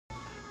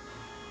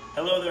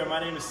Hello there, my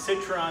name is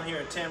Citron here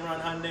at Tamron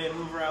Hyundai in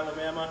Hoover,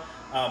 Alabama.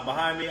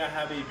 Behind me I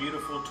have a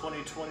beautiful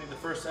 2020, the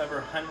first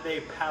ever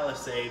Hyundai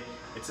Palisade.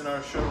 It's in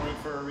our showroom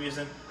for a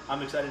reason.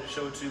 I'm excited to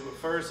show it to you, but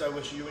first I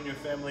wish you and your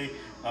family,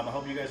 I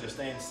hope you guys are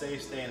staying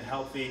safe, staying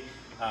healthy.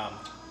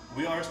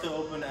 We are still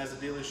open as a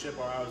dealership.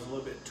 Our hours are a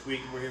little bit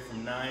tweaked. We're here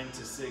from 9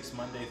 to 6,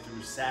 Monday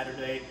through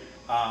Saturday.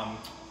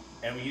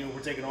 And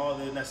we're taking all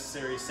the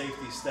necessary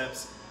safety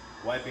steps,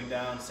 wiping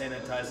down,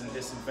 sanitizing,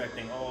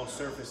 disinfecting all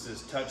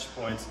surfaces, touch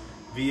points,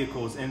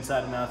 vehicles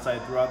inside and outside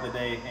throughout the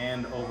day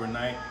and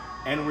overnight.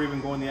 And we're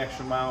even going the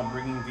extra mile and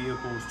bringing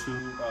vehicles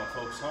to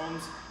folks'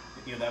 homes.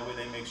 That way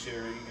they make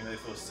sure they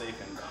feel safe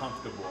and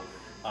comfortable.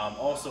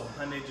 Also,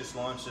 Hyundai just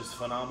launched this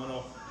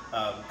phenomenal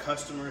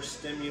customer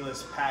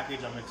stimulus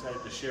package. I'm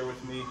excited to share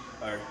with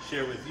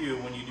you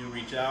when you do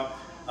reach out.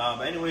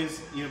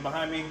 Anyways,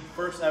 behind me,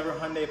 first ever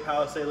Hyundai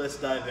Palisade. Let's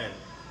dive in.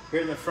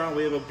 Here in the front,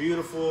 we have a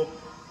beautiful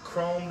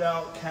chromed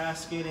out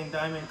cascading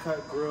diamond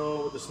cut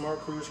grille with the smart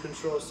cruise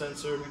control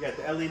sensor. We got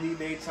the LED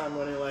daytime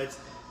running lights,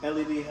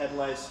 LED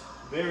headlights,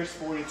 very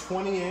sporty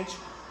 20-inch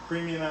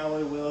premium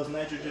alloy wheels,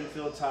 nitrogen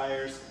filled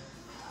tires,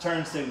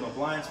 turn signal,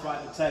 blind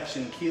spot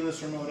detection,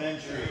 keyless remote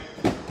entry.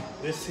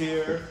 This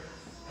here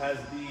has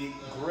the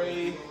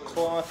gray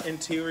cloth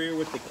interior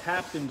with the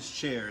captain's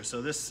chair.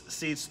 So this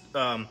seats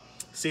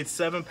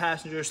 7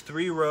 passengers,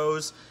 3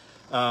 rows,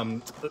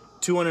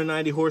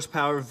 290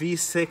 horsepower,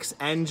 V6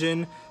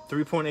 engine,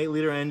 3.8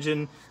 liter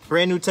engine.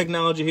 Brand new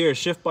technology here,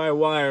 shift by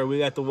wire. We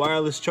got the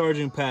wireless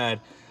charging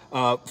pad,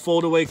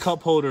 fold away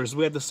cup holders.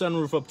 We have the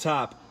sunroof up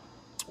top.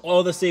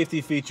 All the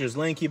safety features,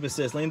 lane keep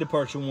assist, lane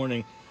departure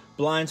warning,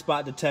 blind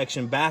spot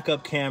detection,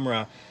 backup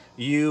camera,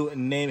 you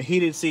name it,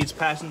 heated seats,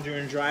 passenger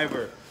and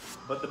driver.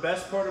 But the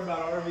best part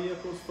about our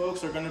vehicles,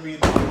 folks, are going to be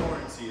the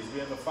warranties.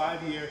 We have a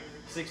 5-year,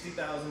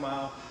 60,000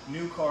 mile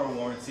new car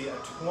warranty, a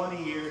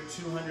 20-year,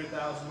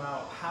 200,000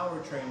 mile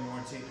powertrain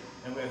warranty,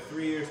 and we have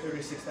 3 years,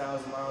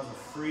 36,000 miles of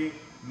free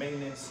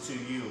maintenance to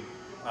you.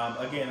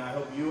 Again, I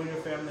hope you and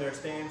your family are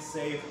staying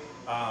safe.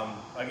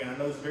 Again, I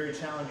know it's very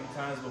challenging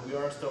times, but we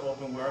are still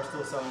open, we are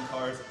still selling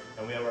cars,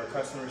 and we have our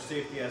customer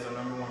safety as our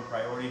 #1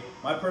 priority.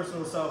 My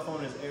personal cell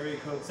phone is area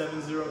code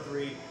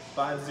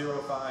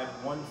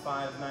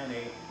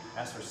 703-505-1598.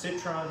 Ask for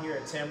Citron here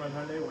at Tamron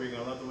Hyundai, where you're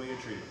going to love the way you're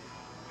treated.